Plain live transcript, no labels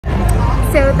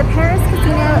So the Paris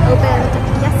casino opened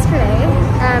yesterday.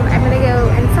 I'm gonna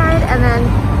go inside and then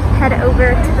head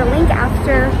over to the Linq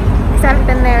after, because I haven't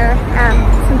been there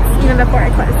since even before I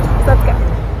closed. So let's go.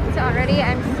 So already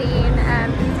I'm seeing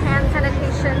hand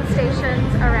sanitation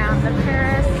stations around the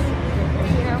Paris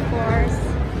casino floors.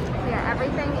 Yeah,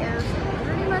 everything is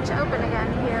pretty much open again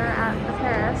here at the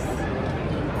Paris.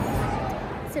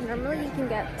 So normally you can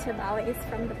get to Bally's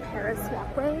from the Paris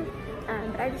walkway,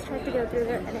 but I just tried to go through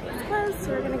there and it was closed,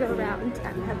 so we're gonna go around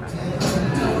and head back.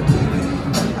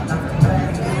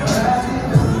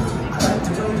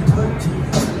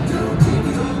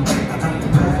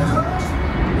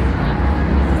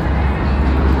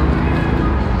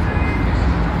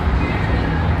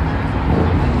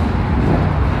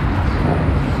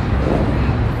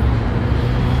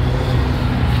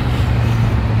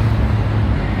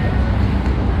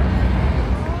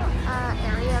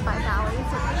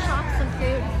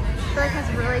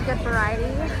 Good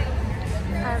variety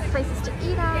of places to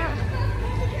eat at.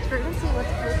 We're gonna see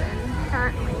what's open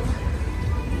currently.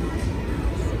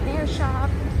 Souvenir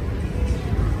shop. I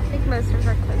think most of them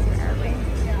are closing early.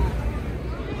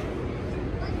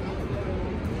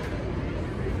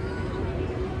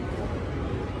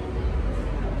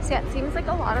 So yeah, it seems like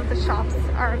a lot of the shops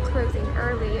are closing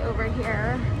early over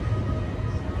here.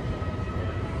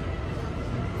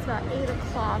 It's about 8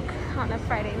 o'clock on a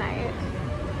Friday night.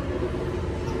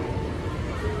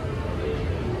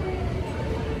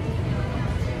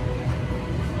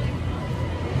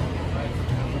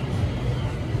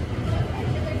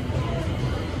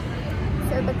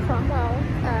 The Cromwell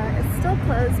is still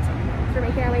closed. We're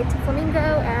making our way to Flamingo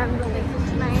and the Linq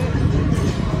tonight.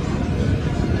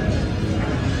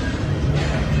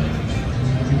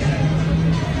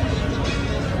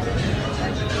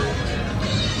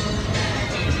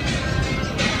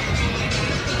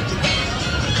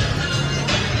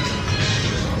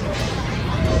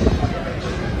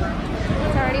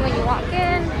 It's already when you walk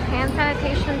in, hand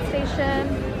sanitation station.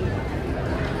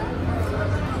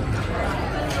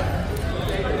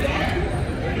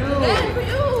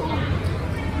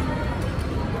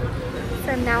 So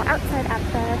I'm now outside at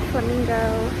the Flamingo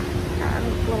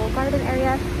little garden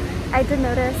area. I did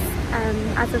notice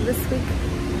as of this week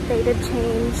they did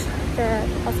change the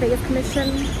Las Vegas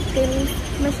Gaming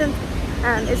Commission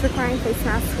is requiring face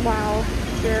masks while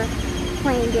you're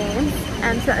playing games.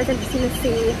 So that was interesting to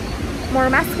see more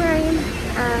mask wearing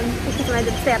because when I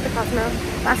did stay at the Cosmo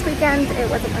last weekend it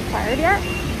wasn't required yet.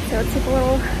 So let's take a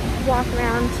little walk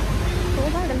around the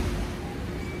little garden.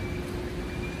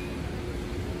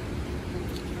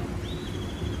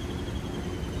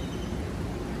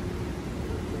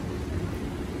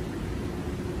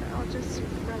 Just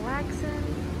relaxing.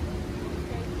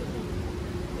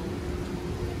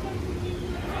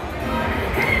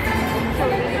 So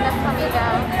we're leaving the Flamingo.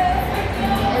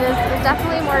 It is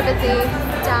definitely more busy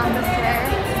down this way.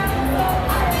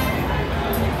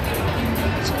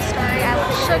 True story, I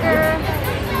love sugar.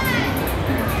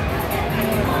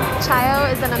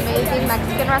 Chayo is an amazing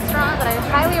Mexican restaurant that I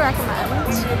highly recommend.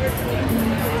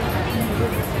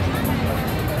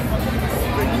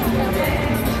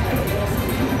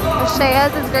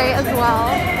 Shea's is great as well.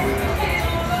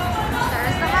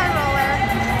 There's the high roller.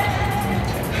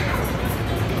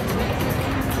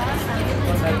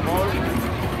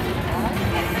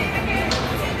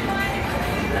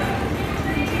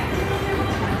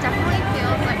 Definitely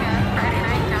feels like a Friday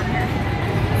night down here.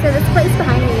 So this place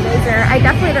behind me, I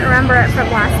definitely didn't remember it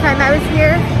from last time I was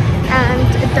here,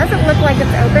 and it doesn't look like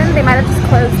it's open. They might have just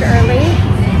closed early,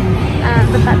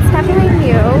 but that's definitely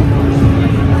new.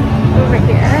 Over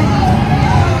here.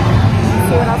 Let's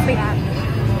see what else we got.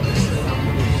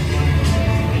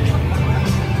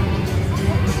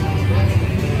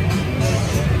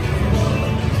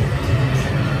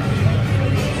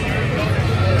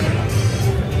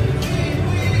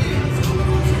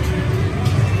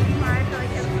 I feel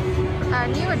like it's a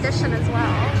new addition as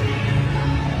well.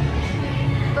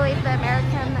 I believe the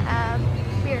American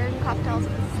beer and cocktails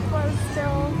is closed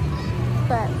still.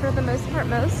 But for the most part,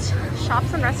 most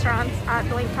shops and restaurants at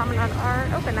the Linq Promenade are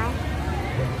open now.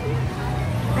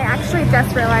 I actually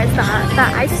just realized that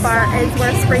that ice bar is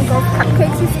where Sprinkles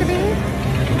Cupcakes used to be.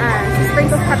 So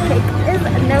Sprinkles Cupcake is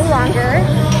no longer.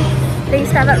 They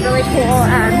used to have that really cool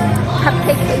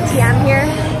cupcake ATM here.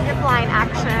 Zip line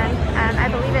action, and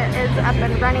I believe it is up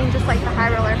and running just like the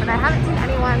high roller, but I haven't seen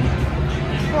anyone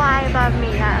fly above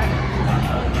me yet.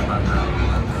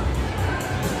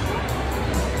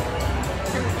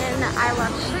 I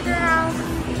love sugar now.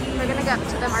 We're gonna go up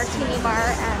to the martini bar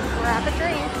and grab a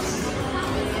drink.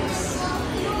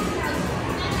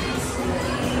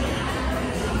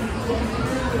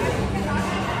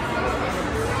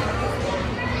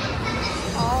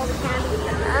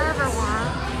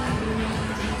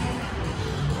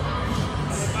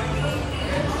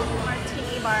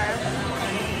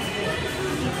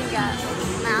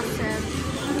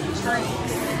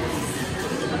 drinks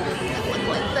that look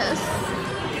like this.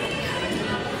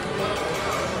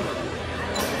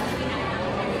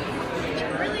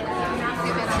 Really cool.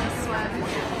 Zoom in on this one.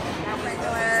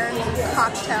 Regular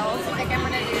cocktails. I think I'm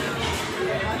gonna do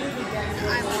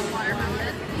I love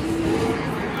watermelon.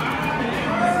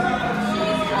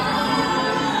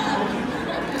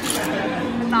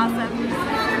 It's awesome.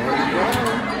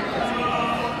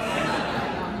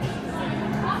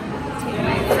 Take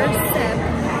my first sip.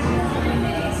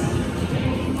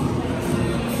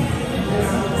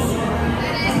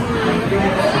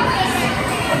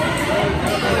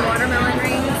 Watermelon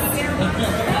rings.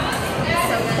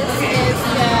 So this is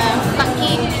the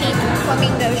funky pink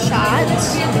flamingo shot,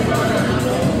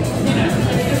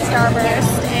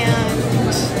 Starburst, and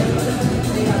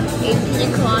a pina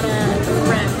colada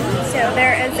rim. So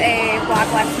there is a Black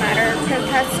Lives Matter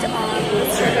protest on the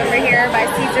strip over here by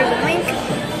Caesars and Linq.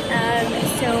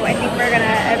 So I think we're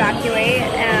gonna evacuate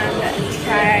and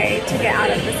try to get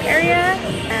out of this area.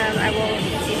 I will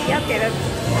keep you updated.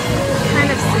 Kind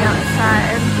of see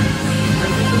outside.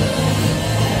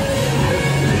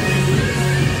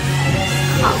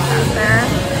 Cops out there.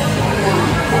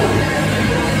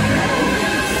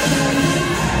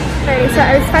 Alrighty, so I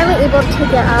was finally able to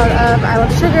get out of I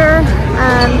Love Sugar.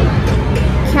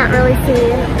 Can't really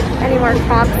see any more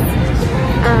cops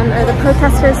or the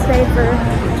protesters today for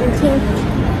Juneteenth.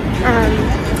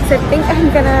 So I think I'm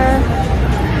gonna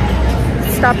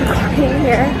stop recording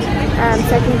here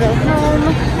so I can go home.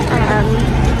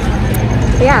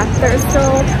 But yeah, there's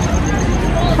still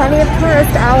plenty of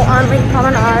tourists out on Linq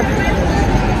Promenade,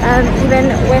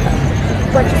 even with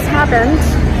what just happened.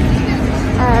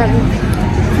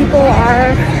 People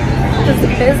are just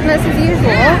business as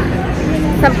usual.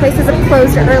 Some places have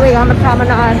closed early on the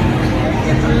promenade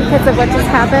because of what just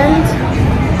happened,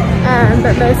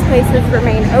 but most places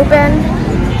remain open.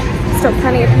 Still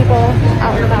plenty of people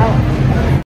out and about.